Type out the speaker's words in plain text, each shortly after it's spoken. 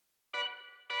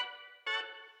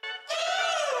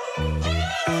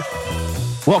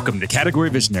Welcome to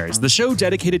Category Visionaries, the show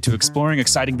dedicated to exploring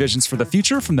exciting visions for the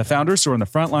future from the founders who are on the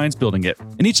front lines building it.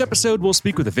 In each episode, we'll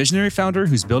speak with a visionary founder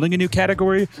who's building a new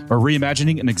category or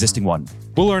reimagining an existing one.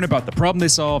 We'll learn about the problem they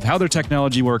solve, how their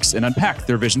technology works, and unpack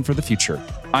their vision for the future.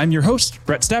 I'm your host,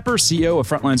 Brett Stapper, CEO of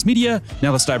Frontlines Media.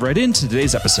 Now let's dive right into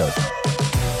today's episode.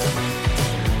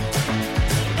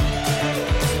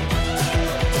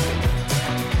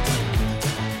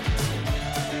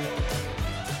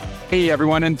 Hey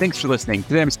everyone, and thanks for listening.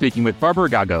 Today I'm speaking with Barbra,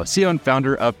 CEO and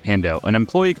founder of Pando, an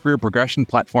employee career progression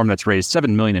platform that's raised $7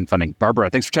 million in funding. Barbra,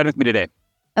 thanks for chatting with me today.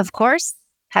 Of course.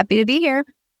 Happy to be here.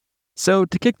 So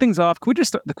to kick things off, can we just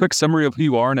start with a quick summary of who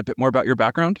you are and a bit more about your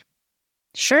background?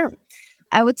 Sure.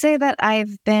 I would say that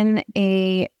I've been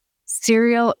a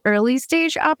serial early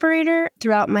stage operator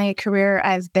throughout my career.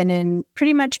 I've been in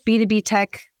pretty much B2B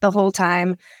tech the whole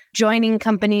time, joining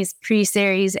companies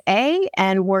pre-Series A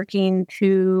and working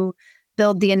to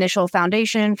build the initial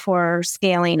foundation for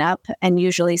scaling up and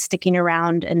usually sticking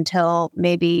around until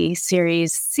maybe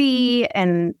Series C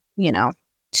and, 200,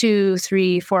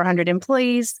 300, 400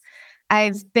 employees.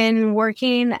 I've been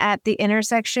working at the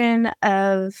intersection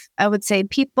of, I would say,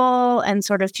 people and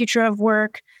sort of future of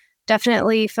work,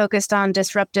 definitely focused on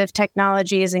disruptive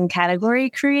technologies and category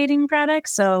creating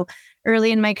products. So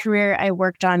early in my career, I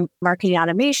worked on marketing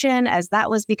automation as that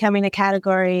was becoming a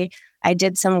category. I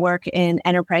did some work in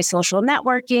enterprise social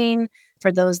networking,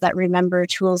 for those that remember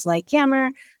tools like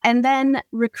Yammer, and then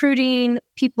recruiting,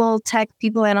 people tech,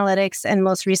 people analytics, and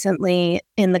most recently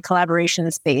in the collaboration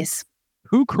space.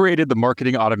 Who created the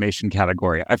marketing automation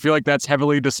category? I feel like that's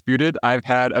heavily disputed. I've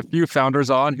had a few founders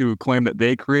on who claim that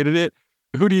they created it.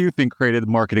 Who do you think created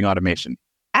marketing automation?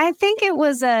 I think it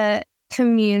was a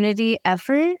community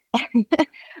effort.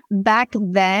 Back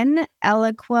then,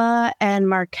 Eloqua and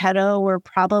Marketo were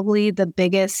probably the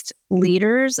biggest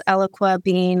leaders, Eloqua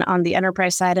being on the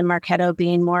enterprise side and Marketo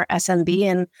being more SMB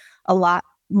and a lot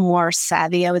more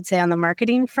savvy, I would say, on the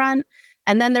marketing front.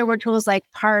 And then there were tools like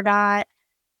Pardot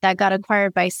that got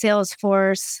acquired by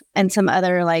Salesforce and some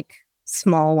other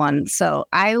small ones. So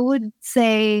I would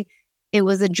say it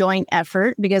was a joint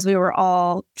effort because we were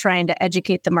all trying to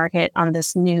educate the market on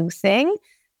this new thing.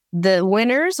 The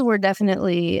winners were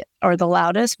definitely, or the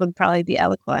loudest would probably be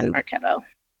Eloqua and Marketo.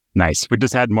 Nice. We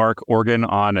just had Mark Organ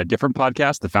on a different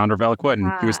podcast, the founder of Eloqua, and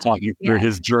he was talking through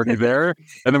his journey there.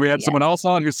 And then we had someone else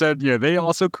on who said, they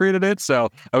also created it. So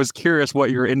I was curious what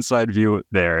your inside view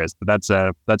there is. But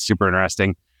that's super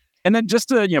interesting. And then just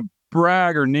to,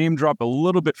 brag or name drop a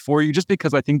little bit for you, just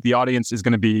because I think the audience is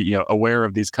going to be, aware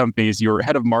of these companies. You're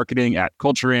head of marketing at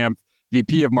Culture Amp,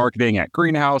 VP of marketing at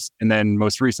Greenhouse, and then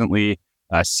most recently,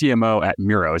 CMO at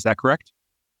Miro. Is that correct?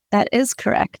 That is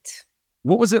correct.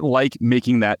 What was it like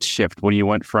making that shift when you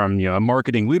went from, a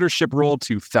marketing leadership role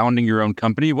to founding your own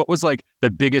company? What was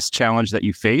the biggest challenge that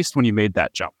you faced when you made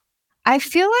that jump? I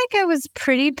feel like I was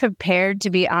pretty prepared, to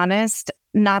be honest.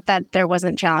 Not that there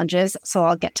wasn't challenges, so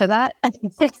I'll get to that.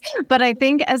 But I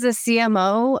think as a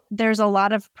CMO, there's a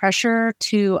lot of pressure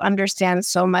to understand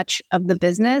so much of the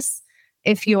business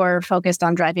if you're focused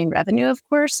on driving revenue, of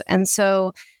course. And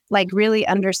so really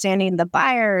understanding the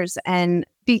buyers. And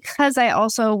because I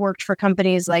also worked for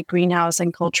companies like Greenhouse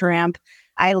and Culture Amp,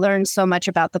 I learned so much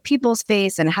about the people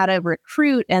space and how to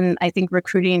recruit. And I think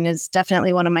recruiting is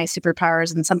definitely one of my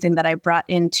superpowers and something that I brought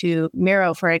into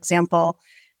Miro, for example.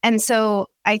 And so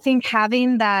I think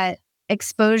having that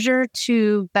exposure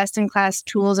to best-in-class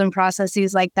tools and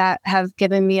processes like that have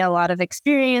given me a lot of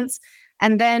experience.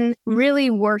 And then really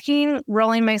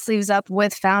rolling my sleeves up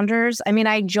with founders. I mean,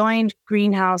 I joined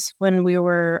Greenhouse when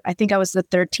I think I was the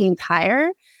 13th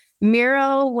hire.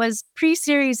 Miro was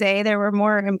pre-Series A. There were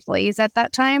more employees at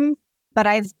that time, but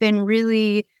I've been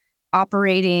really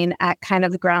operating at kind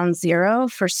of ground zero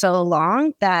for so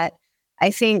long that I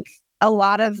think a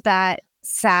lot of that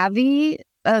savvy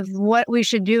of what we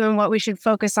should do and what we should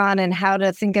focus on and how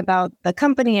to think about the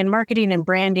company and marketing and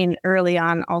branding early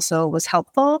on also was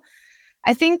helpful.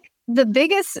 I think the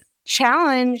biggest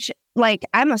challenge,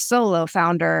 I'm a solo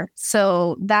founder,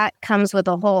 so that comes with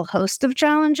a whole host of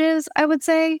challenges, I would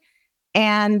say.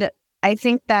 And I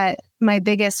think that my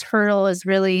biggest hurdle is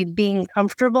really being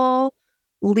comfortable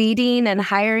leading and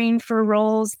hiring for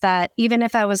roles that even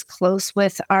if I was close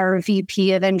with our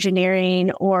VP of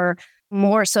engineering or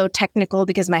more so technical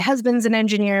because my husband's an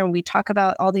engineer and we talk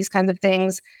about all these kinds of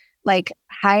things,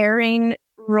 hiring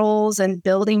roles and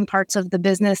building parts of the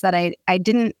business that I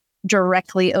didn't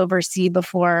directly oversee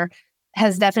before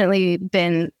has definitely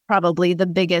been probably the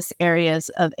biggest areas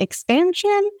of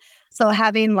expansion. So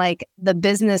having the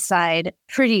business side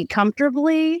pretty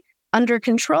comfortably under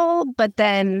control, but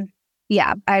then,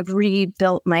 yeah, I've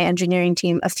rebuilt my engineering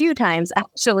team a few times,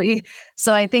 actually.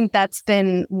 So I think that's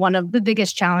been one of the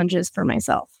biggest challenges for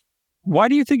myself. Why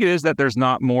do you think it is that there's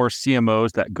not more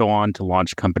CMOs that go on to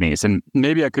launch companies? And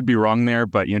maybe I could be wrong there,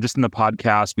 but just in the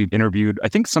podcast, we've interviewed, I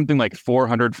think, something like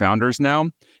 400 founders now.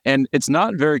 And it's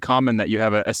not very common that you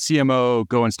have a CMO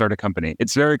go and start a company.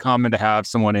 It's very common to have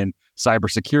someone in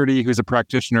cybersecurity who's a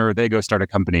practitioner, they go start a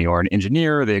company, or an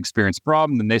engineer, they experience a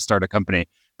problem, then they start a company.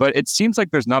 But it seems like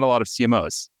there's not a lot of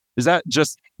CMOs. Is that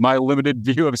just my limited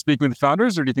view of speaking with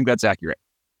founders, or do you think that's accurate?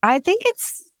 I think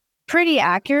it's pretty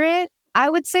accurate. I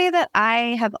would say that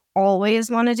I have always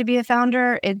wanted to be a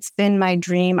founder. It's been my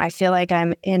dream. I feel like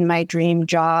I'm in my dream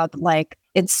job. Like,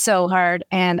 it's so hard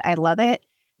and I love it.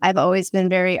 I've always been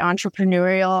very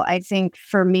entrepreneurial. I think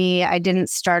for me, I didn't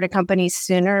start a company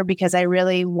sooner because I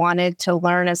really wanted to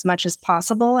learn as much as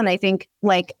possible. And I think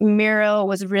like Miro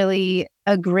was really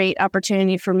a great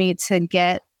opportunity for me to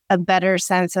get a better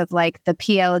sense of like the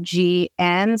PLG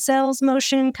and sales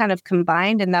motion kind of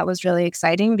combined. And that was really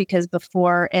exciting because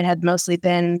before it had mostly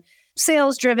been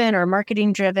sales driven or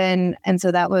marketing driven. And so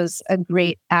that was a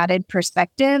great added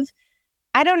perspective.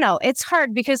 I don't know. It's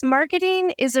hard because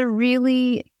marketing is a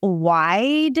really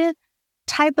wide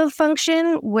type of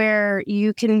function where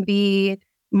you can be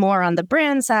more on the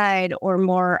brand side or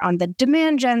more on the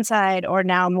demand gen side or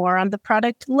now more on the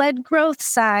product-led growth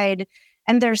side.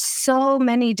 And there's so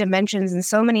many dimensions and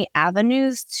so many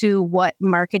avenues to what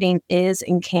marketing is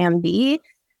and can be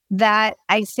that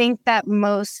I think that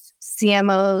most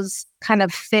CMOs kind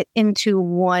of fit into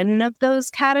one of those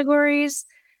categories.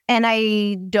 And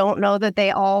I don't know that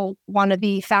they all want to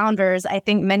be founders. I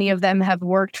think many of them have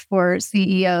worked for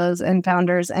CEOs and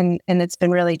founders, and it's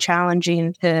been really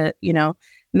challenging to,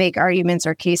 make arguments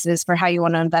or cases for how you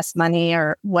want to invest money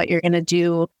or what you're going to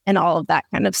do and all of that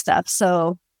kind of stuff.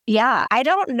 So yeah, I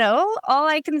don't know. All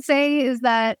I can say is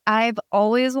that I've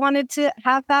always wanted to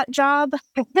have that job.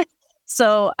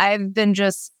 So I've been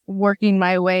just working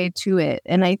my way to it.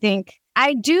 And I think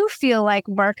I do feel like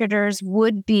marketers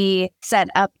would be set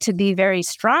up to be very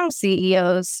strong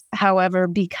CEOs. However,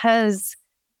 because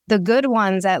the good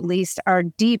ones at least are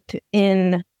deep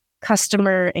in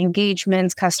customer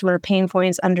engagements, customer pain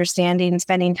points, understanding,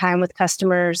 spending time with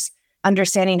customers,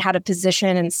 understanding how to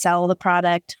position and sell the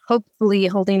product, hopefully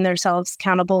holding themselves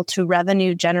accountable to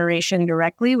revenue generation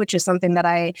directly, which is something that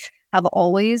I have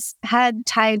always had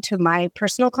tied to my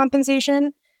personal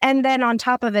compensation. And then on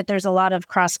top of it, there's a lot of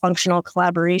cross-functional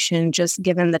collaboration, just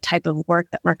given the type of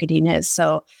work that marketing is.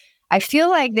 So I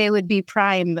feel like they would be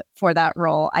prime for that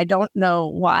role. I don't know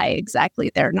why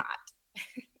exactly they're not.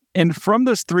 And from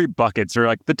those three buckets, or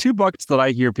like the two buckets that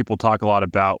I hear people talk a lot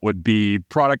about would be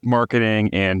product marketing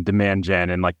and demand gen.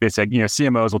 And like they said,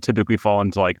 CMOs will typically fall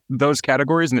into like those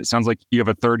categories. And it sounds like you have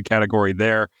a third category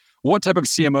there. What type of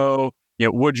CMO,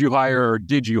 would you hire or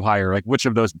did you hire? Like which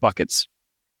of those buckets?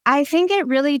 I think it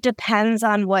really depends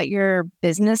on what your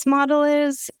business model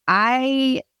is.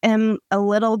 I am a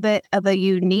little bit of a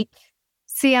unique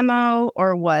CMO,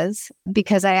 or was,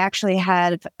 because I actually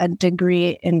had a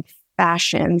degree in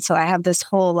fashion. So I have this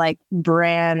whole like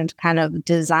brand kind of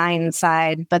design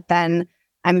side, but then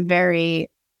I'm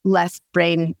very left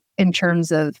brain in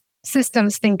terms of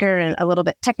systems thinker and a little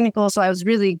bit technical. So I was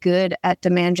really good at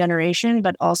demand generation,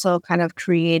 but also kind of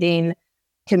creating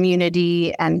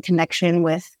community and connection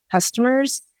with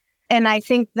customers. And I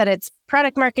think that it's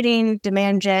product marketing,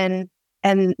 demand gen,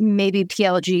 and maybe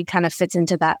PLG kind of fits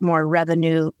into that more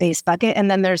revenue-based bucket.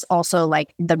 And then there's also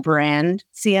like the brand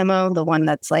CMO, the one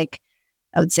that's like,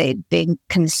 I would say big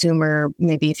consumer,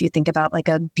 maybe if you think about like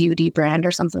a beauty brand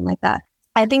or something like that.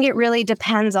 I think it really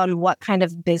depends on what kind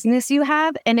of business you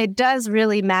have. And it does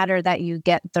really matter that you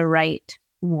get the right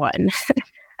one.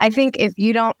 I think if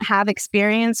you don't have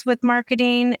experience with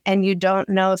marketing and you don't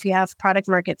know if you have product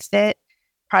market fit,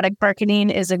 product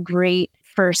marketing is a great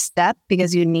first step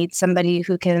because you need somebody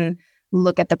who can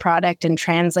look at the product and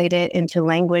translate it into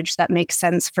language that makes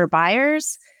sense for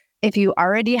buyers. If you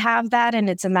already have that and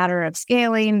it's a matter of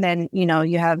scaling, then,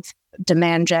 you have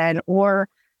demand gen, or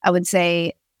I would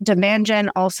say demand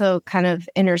gen also kind of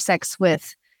intersects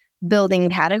with building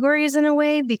categories in a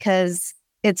way because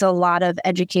it's a lot of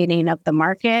educating of the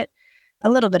market, a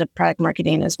little bit of product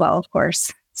marketing as well, of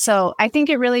course. So I think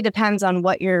it really depends on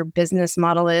what your business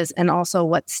model is and also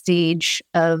what stage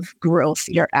of growth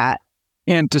you're at.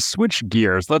 And to switch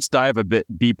gears, let's dive a bit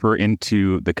deeper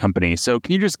into the company. So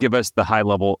can you just give us the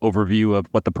high-level overview of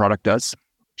what the product does?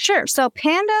 Sure. So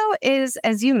Pando is,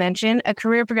 as you mentioned, a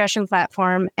career progression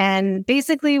platform. And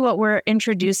basically what we're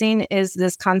introducing is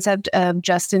this concept of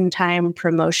just-in-time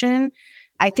promotion.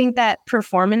 I think that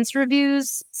performance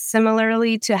reviews,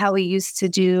 similarly to how we used to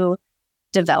do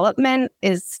development,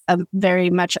 is very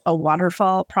much a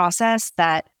waterfall process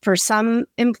that for some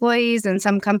employees and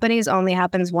some companies only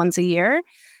happens once a year.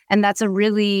 And that's a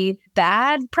really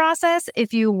bad process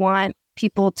if you want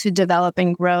people to develop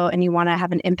and grow and you want to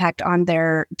have an impact on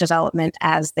their development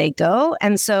as they go.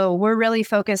 And so we're really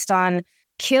focused on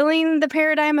killing the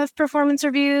paradigm of performance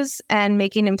reviews and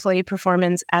making employee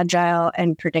performance agile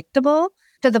and predictable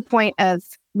to the point of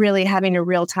really having a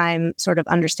real-time sort of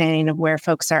understanding of where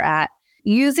folks are at,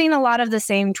 using a lot of the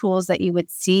same tools that you would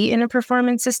see in a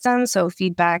performance system. So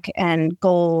feedback and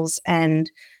goals and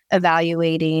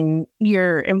evaluating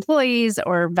your employees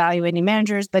or evaluating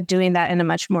managers, but doing that in a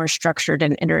much more structured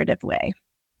and iterative way.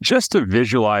 Just to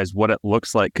visualize what it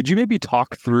looks like, could you maybe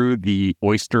talk through the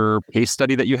Oyster case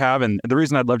study that you have? And the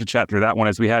reason I'd love to chat through that one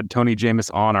is we had Tony Jamis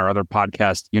on our other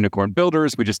podcast, Unicorn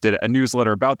Builders. We just did a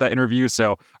newsletter about that interview.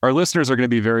 So our listeners are going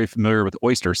to be very familiar with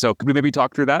Oyster. So could we maybe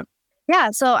talk through that? Yeah.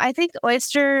 So I think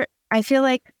Oyster, I feel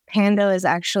like Pando is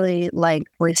actually like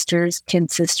Oyster's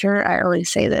kid sister. I always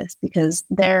say this because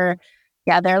they're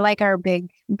like our big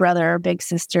brother, our big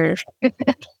sister.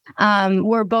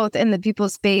 We're both in the people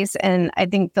space. And I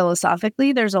think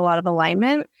philosophically, there's a lot of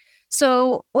alignment.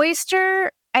 So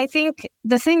Oyster, I think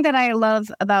the thing that I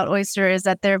love about Oyster is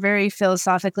that they're very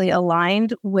philosophically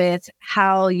aligned with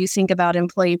how you think about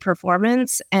employee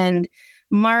performance. And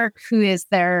Mark, who is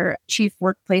their chief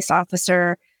workplace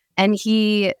officer, and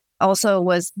he also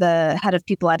was the head of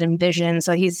people at Envision.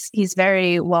 So he's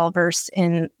very well versed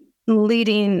in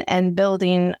leading and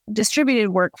building distributed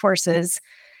workforces.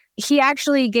 He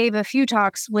actually gave a few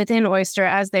talks within Oyster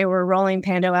as they were rolling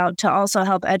Pando out to also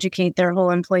help educate their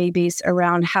whole employee base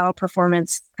around how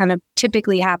performance kind of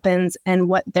typically happens and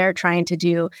what they're trying to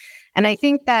do. And I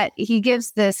think that he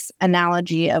gives this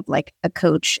analogy of like a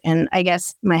coach. And I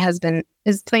guess my husband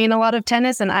is playing a lot of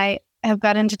tennis and I have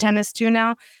got into tennis too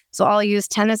now. So I'll use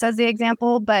tennis as the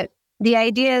example. But the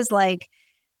idea is like,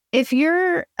 if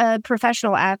you're a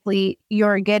professional athlete,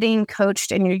 you're getting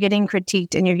coached and you're getting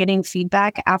critiqued and you're getting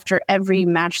feedback after every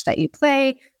match that you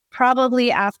play,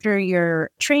 probably after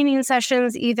your training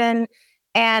sessions even.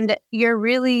 And you're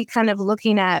really kind of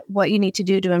looking at what you need to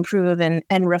do to improve and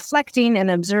reflecting and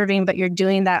observing, but you're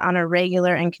doing that on a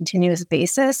regular and continuous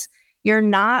basis. You're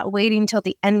not waiting till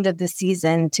the end of the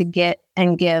season to get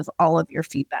and give all of your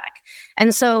feedback.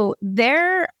 And so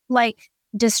they're like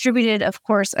distributed, of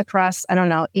course, across,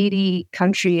 80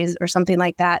 countries or something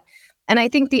like that. And I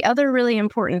think the other really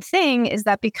important thing is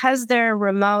that because they're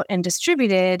remote and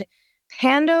distributed,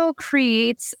 Pando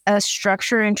creates a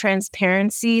structure and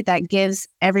transparency that gives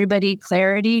everybody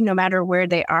clarity no matter where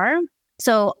they are.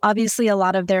 So obviously, a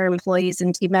lot of their employees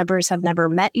and team members have never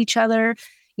met each other.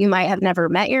 You might have never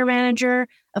met your manager.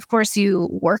 Of course, you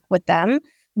work with them.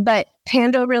 But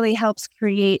Pando really helps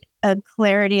create a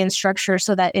clarity and structure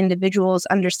so that individuals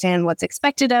understand what's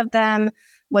expected of them,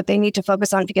 what they need to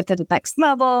focus on to get to the next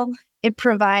level. It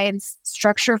provides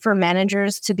structure for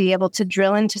managers to be able to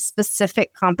drill into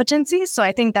specific competencies. So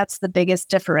I think that's the biggest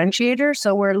differentiator.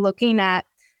 So we're looking at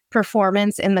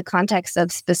performance in the context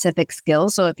of specific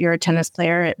skills. So if you're a tennis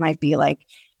player, it might be like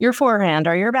your forehand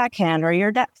or your backhand or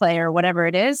your net play or whatever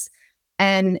it is.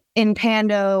 And in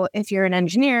Pando, if you're an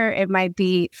engineer, it might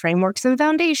be frameworks and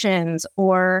foundations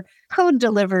or code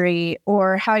delivery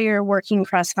or how you're working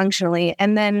cross-functionally.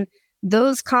 And then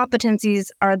those competencies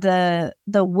are the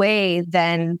way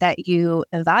then that you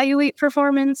evaluate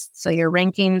performance. So you're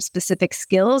ranking specific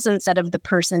skills instead of the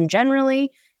person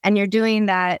generally. And you're doing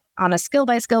that on a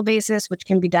skill-by-skill basis, which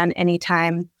can be done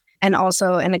anytime. And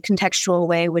also in a contextual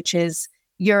way, which is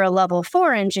you're a level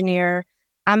 4 engineer.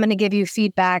 I'm going to give you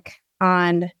feedback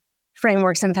on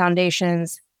frameworks and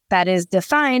foundations that is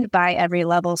defined by every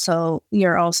level. So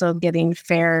you're also giving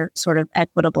fair, sort of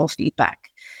equitable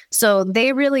feedback. So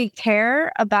they really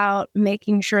care about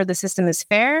making sure the system is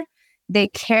fair. They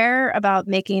care about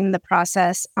making the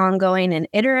process ongoing and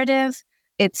iterative.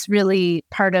 It's really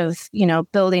part of,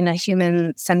 building a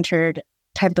human-centered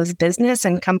type of business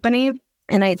and company.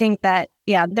 And I think that,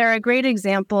 they're a great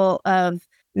example of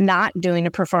not doing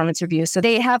a performance review. So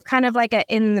they have kind of like a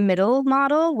in the middle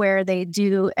model where they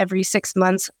do every 6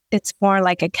 months. It's more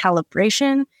like a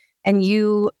calibration, and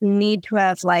you need to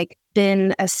have like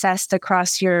been assessed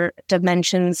across your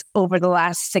dimensions over the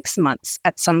last 6 months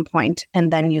at some point,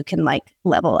 and then you can like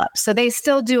level up. So they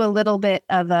still do a little bit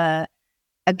of a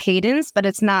cadence, but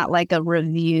it's not like a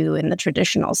review in the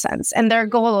traditional sense. And their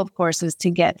goal, of course, is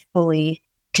to get fully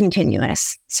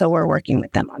continuous. So we're working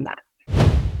with them on that.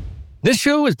 This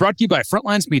show is brought to you by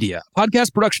Frontlines Media, a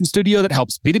podcast production studio that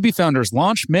helps B2B founders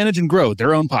launch, manage, and grow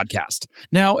their own podcast.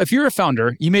 Now, if you're a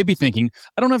founder, you may be thinking,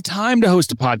 I don't have time to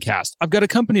host a podcast. I've got a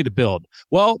company to build.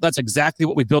 Well, that's exactly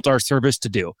what we built our service to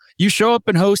do. You show up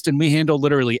and host, and we handle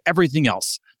literally everything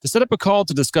else. To set up a call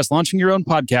to discuss launching your own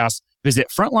podcast, visit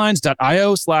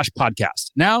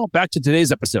frontlines.io/podcast. Now, back to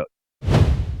today's episode.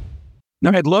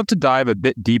 Now, I'd love to dive a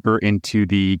bit deeper into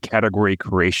the category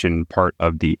creation part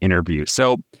of the interview.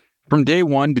 So, from day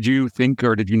one, did you think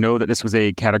or did you know that this was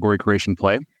a category creation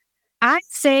play? I'd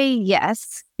say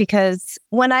yes, because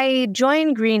when I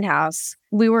joined Greenhouse,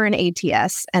 we were an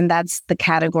ATS, and that's the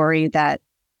category that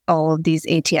all of these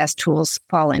ATS tools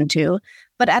fall into.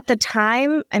 But at the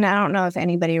time, and I don't know if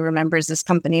anybody remembers this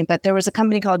company, but there was a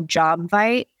company called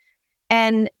JobVite,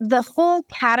 and the whole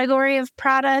category of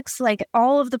products, like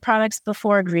all of the products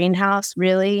before Greenhouse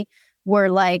really were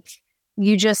like,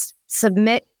 you just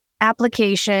submit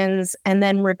applications, and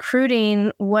then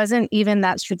recruiting wasn't even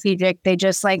that strategic. They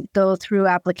just like go through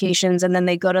applications, and then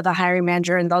they go to the hiring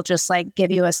manager and they'll just like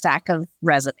give you a stack of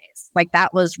resumes. Like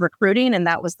that was recruiting, and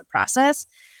that was the process.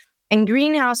 And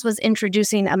Greenhouse was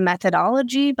introducing a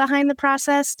methodology behind the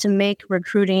process to make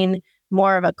recruiting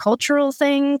more of a cultural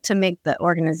thing, to make the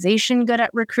organization good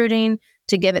at recruiting,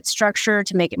 to give it structure,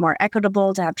 to make it more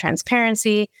equitable, to have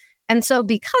transparency. And so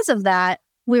because of that,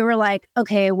 we were like,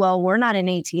 okay, well, we're not an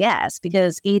ATS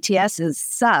because ATSs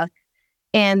suck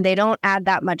and they don't add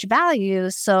that much value.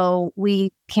 So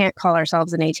we can't call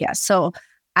ourselves an ATS. So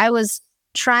I was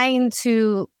trying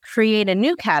to create a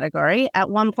new category.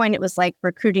 At one point, it was like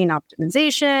recruiting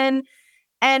optimization.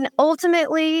 And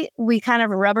ultimately, we kind of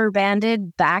rubber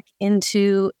banded back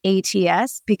into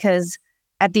ATS because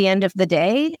at the end of the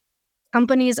day,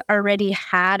 companies already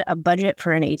had a budget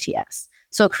for an ATS.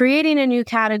 So creating a new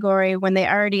category when they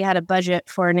already had a budget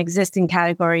for an existing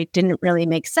category didn't really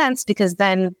make sense, because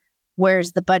then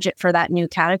where's the budget for that new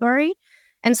category?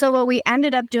 And so what we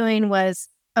ended up doing was,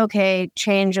 okay,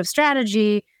 change of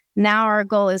strategy. Now our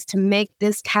goal is to make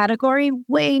this category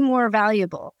way more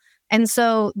valuable. And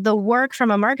so the work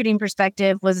from a marketing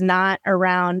perspective was not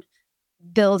around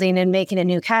building and making a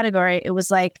new category. It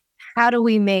was like, how do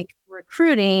we make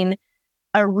recruiting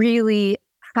a really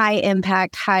high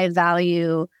impact, high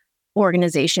value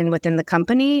organization within the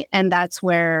company? And that's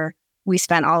where we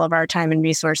spent all of our time and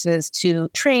resources to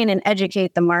train and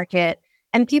educate the market,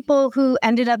 and people who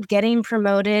ended up getting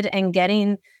promoted and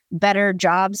getting better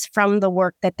jobs from the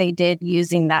work that they did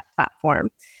using that platform.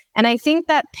 And I think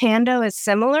that Pando is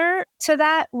similar to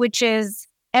that, which is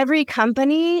every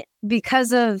company,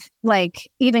 because of like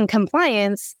even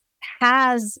compliance,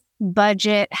 has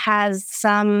budget, has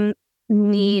some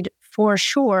need for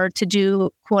sure to do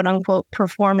quote unquote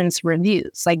performance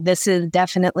reviews. Like this is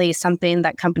definitely something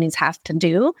that companies have to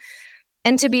do.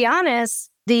 And to be honest,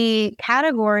 the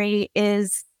category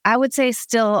is, I would say,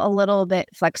 still a little bit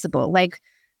flexible. Like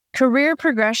career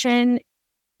progression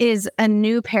is a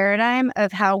new paradigm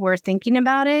of how we're thinking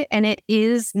about it. And it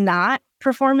is not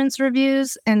performance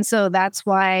reviews. And so that's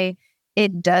why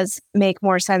it does make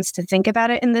more sense to think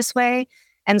about it in this way.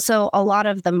 And so a lot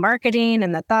of the marketing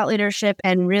and the thought leadership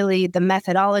and really the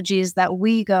methodologies that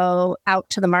we go out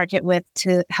to the market with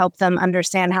to help them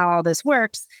understand how all this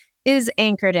works is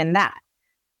anchored in that.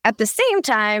 At the same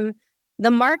time, the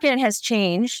market has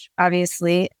changed,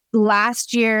 obviously.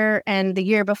 Last year and the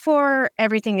year before,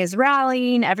 everything is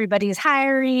rallying, everybody's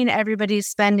hiring, everybody's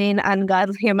spending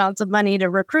ungodly amounts of money to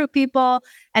recruit people.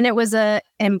 And it was an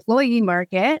employee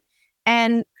market.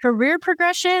 And career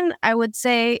progression, I would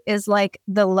say, is like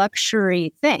the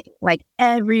luxury thing. Like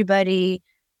everybody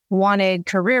wanted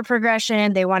career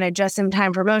progression. They wanted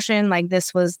just-in-time promotion. Like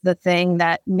this was the thing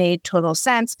that made total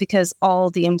sense because all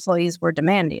the employees were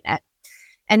demanding it.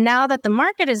 And now that the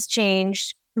market has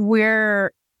changed,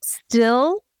 we're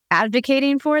still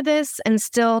advocating for this and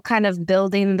still kind of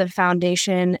building the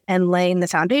foundation and laying the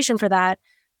foundation for that,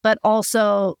 but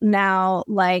also now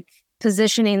like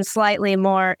positioning slightly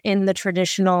more in the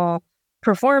traditional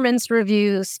performance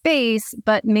review space,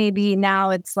 but maybe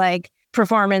now it's like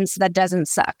performance that doesn't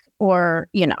suck. Or,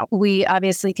 you know, we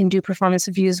obviously can do performance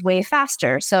reviews way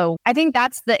faster. So I think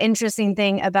that's the interesting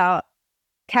thing about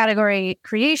category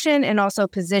creation and also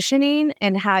positioning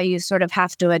and how you sort of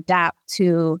have to adapt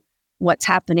to what's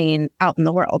happening out in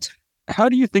the world. How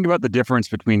do you think about the difference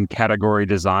between category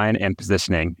design and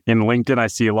positioning? In LinkedIn, I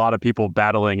see a lot of people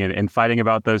battling and fighting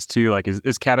about those two. Like,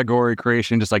 is category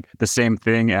creation just like the same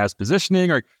thing as positioning?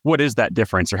 Or what is that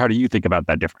difference? Or how do you think about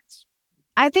that difference?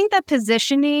 I think that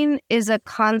positioning is a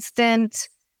constant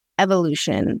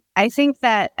evolution. I think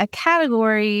that a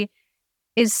category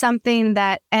is something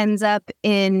that ends up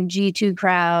in G2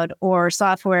 Crowd or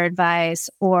Software Advice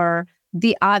or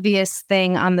the obvious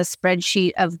thing on the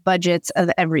spreadsheet of budgets of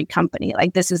every company.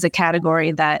 Like this is a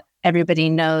category that everybody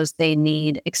knows they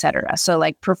need, et cetera. So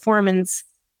like performance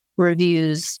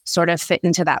reviews sort of fit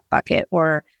into that bucket,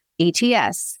 or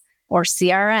ATS or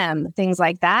CRM, things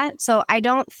like that. So I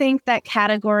don't think that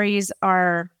categories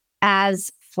are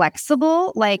as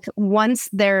flexible. Like once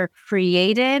they're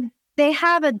created, they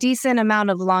have a decent amount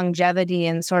of longevity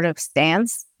and sort of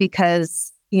stance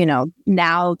because, you know,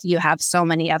 now you have so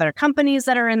many other companies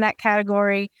that are in that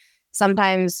category.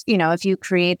 Sometimes, you know, if you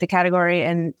create the category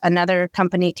and another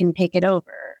company can take it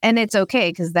over, and it's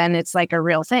okay because then it's like a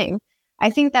real thing. I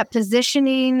think that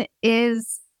positioning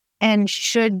is and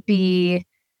should be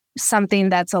something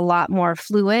that's a lot more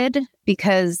fluid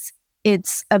because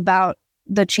it's about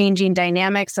the changing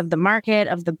dynamics of the market,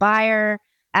 of the buyer,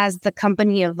 as the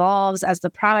company evolves, as the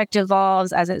product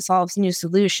evolves, as it solves new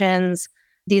solutions.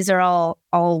 These are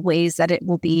all ways that it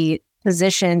will be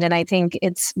positioned. And I think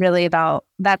it's really about,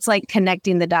 that's like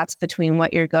connecting the dots between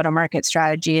what your go-to-market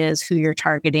strategy is, who you're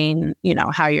targeting, you know,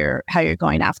 how you're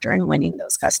going after and winning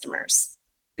those customers.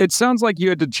 It sounds like you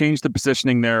had to change the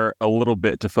positioning there a little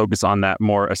bit to focus on that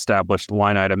more established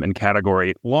line item and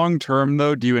category. Long term,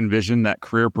 though, do you envision that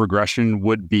career progression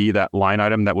would be that line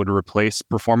item that would replace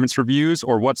performance reviews?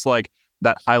 Or what's like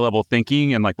that high level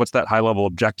thinking and like what's that high level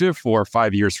objective for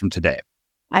 5 years from today?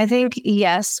 I think,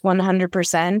 yes,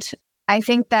 100%. I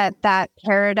think that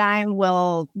paradigm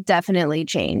will definitely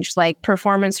change. Like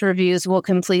performance reviews will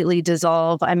completely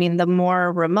dissolve. I mean, the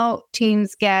more remote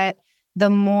teams get, the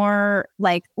more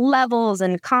like levels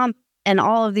and comp and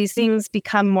all of these things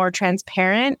become more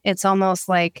transparent. It's almost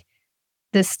like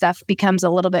this stuff becomes a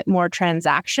little bit more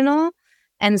transactional.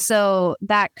 And so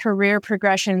that career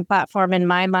progression platform in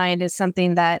my mind is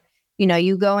something that, you know,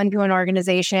 you go into an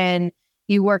organization,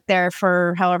 you work there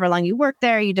for however long you work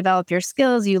there, you develop your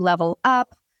skills, you level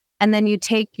up, and then you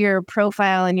take your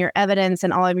profile and your evidence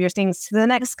and all of your things to the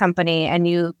next company and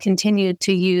you continue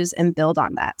to use and build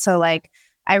on that. So like,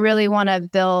 I really want to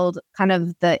build kind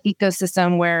of the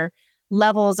ecosystem where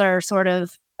levels are sort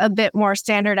of a bit more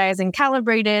standardized and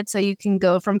calibrated so you can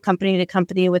go from company to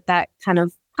company with that kind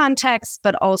of context,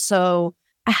 but also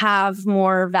have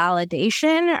more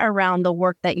validation around the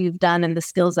work that you've done and the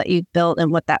skills that you've built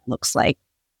and what that looks like.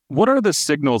 What are the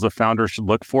signals a founder should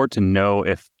look for to know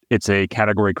if it's a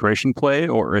category creation play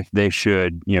or if they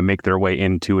should, you know, make their way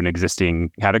into an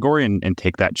existing category and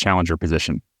take that challenger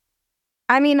position?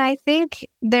 I mean, I think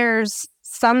there's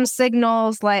some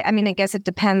signals like, I mean, I guess it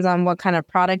depends on what kind of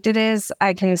product it is.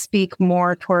 I can speak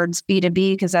more towards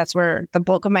B2B because that's where the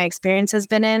bulk of my experience has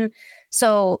been in.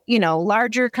 So, you know,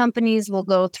 larger companies will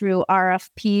go through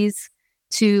RFPs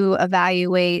to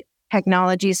evaluate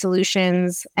technology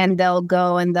solutions and they'll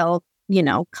go and they'll, you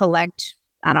know, collect,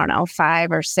 I don't know,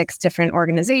 5 or 6 different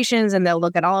organizations and they'll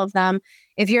look at all of them.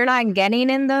 If you're not getting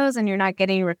in those and you're not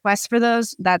getting requests for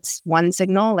those, that's one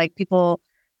signal. Like people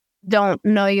don't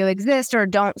know you exist or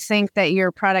don't think that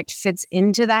your product fits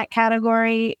into that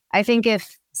category. I think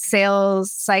if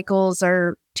sales cycles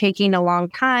are taking a long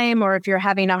time or if you're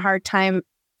having a hard time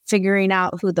figuring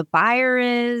out who the buyer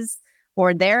is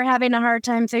or they're having a hard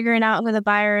time figuring out who the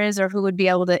buyer is or who would be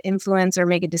able to influence or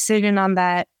make a decision on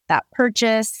that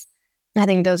purchase, I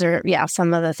think those are,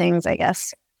 some of the things, I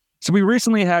guess. So we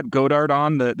recently had Godard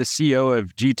on, the CEO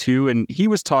of G2, and he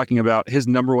was talking about his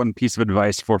number one piece of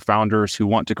advice for founders who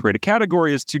want to create a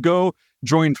category is to go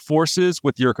join forces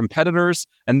with your competitors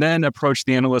and then approach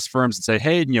the analyst firms and say,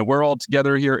 hey, you know, we're all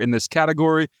together here in this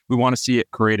category. We want to see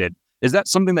it created. Is that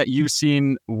something that you've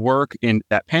seen work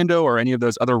at Pando or any of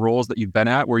those other roles that you've been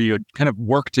at where you kind of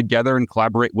work together and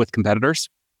collaborate with competitors?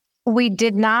 We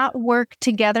did not work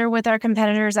together with our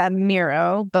competitors at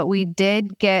Miro, but we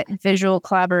did get visual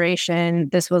collaboration.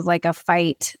 This was like a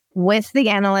fight with the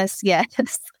analysts,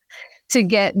 yes, to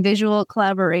get visual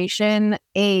collaboration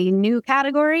a new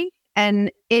category.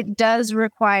 And it does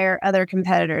require other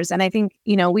competitors. And I think,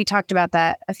 you know, we talked about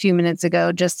that a few minutes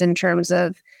ago, just in terms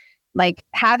of like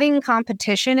having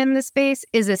competition in the space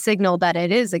is a signal that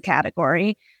it is a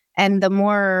category. And the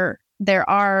more there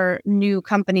are new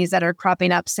companies that are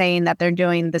cropping up saying that they're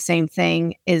doing the same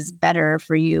thing is better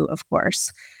for you, of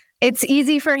course. It's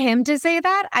easy for him to say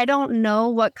that. I don't know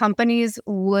what companies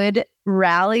would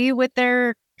rally with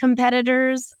their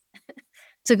competitors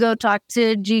to go talk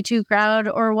to G2 Crowd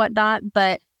or whatnot,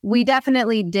 but we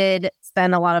definitely did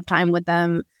spend a lot of time with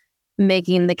them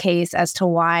making the case as to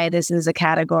why this is a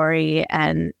category,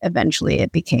 and eventually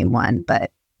it became one.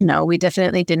 But no, we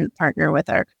definitely didn't partner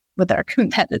with our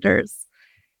competitors,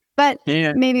 but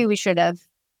maybe we should have.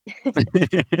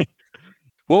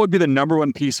 What would be the number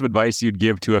one piece of advice you'd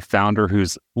give to a founder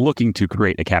who's looking to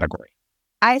create a category?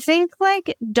 I think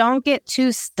don't get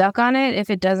too stuck on it if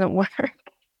it doesn't work.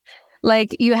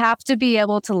 You have to be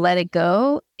able to let it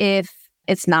go if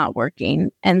it's not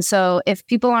working. And so if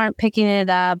people aren't picking it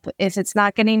up, if it's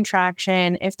not getting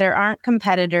traction, if there aren't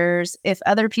competitors, if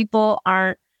other people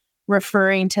aren't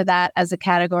referring to that as a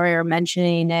category or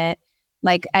mentioning it,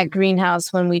 like at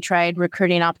Greenhouse when we tried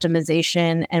recruiting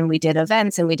optimization and we did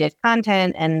events and we did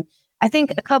content, and I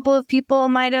think a couple of people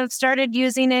might have started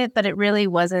using it, but it really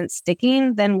wasn't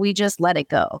sticking, then we just let it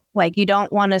go. You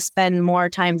don't want to spend more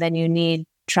time than you need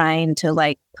trying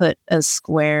to put a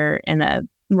square in a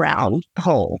round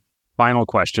hole. Final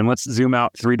question. Let's zoom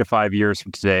out 3 to 5 years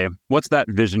from today. What's that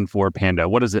vision for Pando?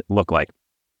 What does it look like?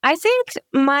 I think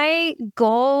my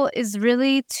goal is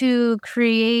really to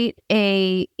create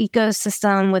a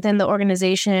ecosystem within the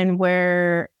organization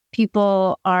where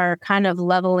people are kind of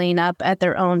leveling up at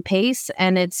their own pace,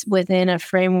 and it's within a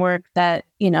framework that,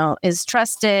 is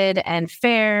trusted and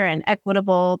fair and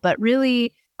equitable, but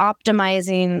really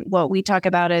optimizing what we talk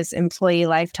about as employee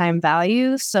lifetime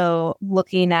value. So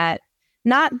looking at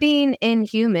not being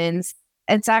inhumans,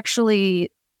 it's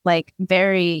actually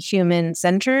very human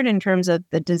centered in terms of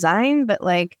the design, but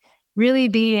really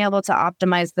being able to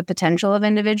optimize the potential of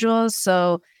individuals.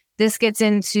 So this gets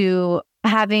into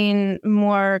having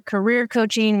more career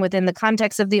coaching within the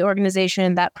context of the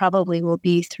organization. That probably will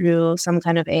be through some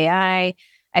kind of AI.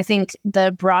 I think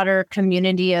the broader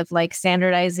community of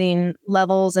standardizing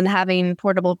levels and having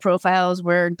portable profiles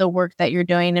where the work that you're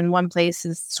doing in one place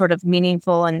is sort of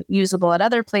meaningful and usable at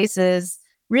other places,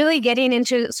 really getting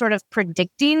into sort of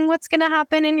predicting what's going to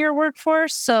happen in your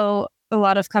workforce. So a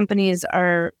lot of companies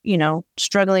are,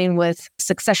 struggling with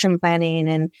succession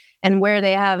planning and where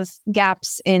they have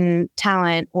gaps in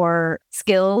talent or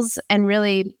skills, and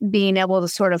really being able to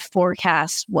sort of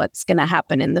forecast what's going to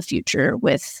happen in the future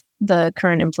with the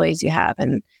current employees you have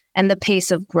and the pace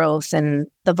of growth and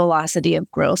the velocity of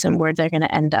growth and where they're going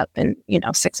to end up in,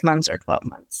 6 months or 12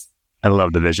 months. I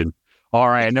love the vision. All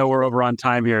right. I know we're over on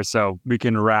time here, so we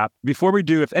can wrap. Before we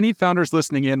do, if any founders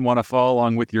listening in want to follow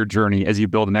along with your journey as you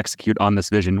build and execute on this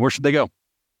vision, where should they go?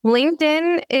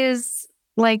 LinkedIn is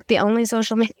the only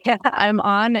social media I'm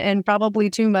on, and probably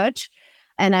too much.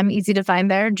 And I'm easy to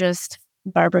find there, just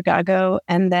Barbra Gago.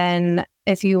 And then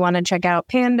if you want to check out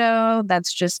Pando,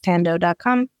 that's just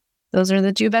pando.com. Those are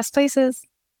the 2 best places.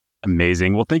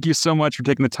 Amazing. Well, thank you so much for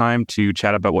taking the time to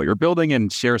chat about what you're building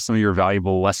and share some of your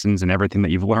valuable lessons and everything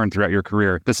that you've learned throughout your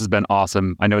career. This has been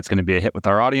awesome. I know it's going to be a hit with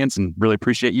our audience, and really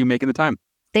appreciate you making the time.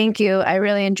 Thank you. I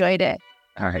really enjoyed it.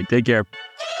 All right. Take care.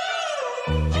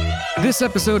 This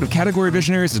episode of Category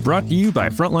Visionaries is brought to you by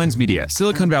Frontlines Media,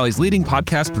 Silicon Valley's leading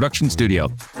podcast production studio.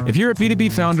 If you're a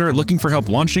B2B founder looking for help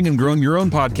launching and growing your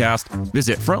own podcast,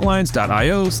 visit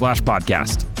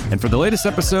frontlines.io/podcast. And for the latest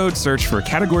episode, search for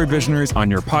Category Visionaries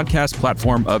on your podcast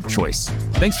platform of choice.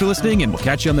 Thanks for listening, and we'll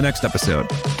catch you on the next episode.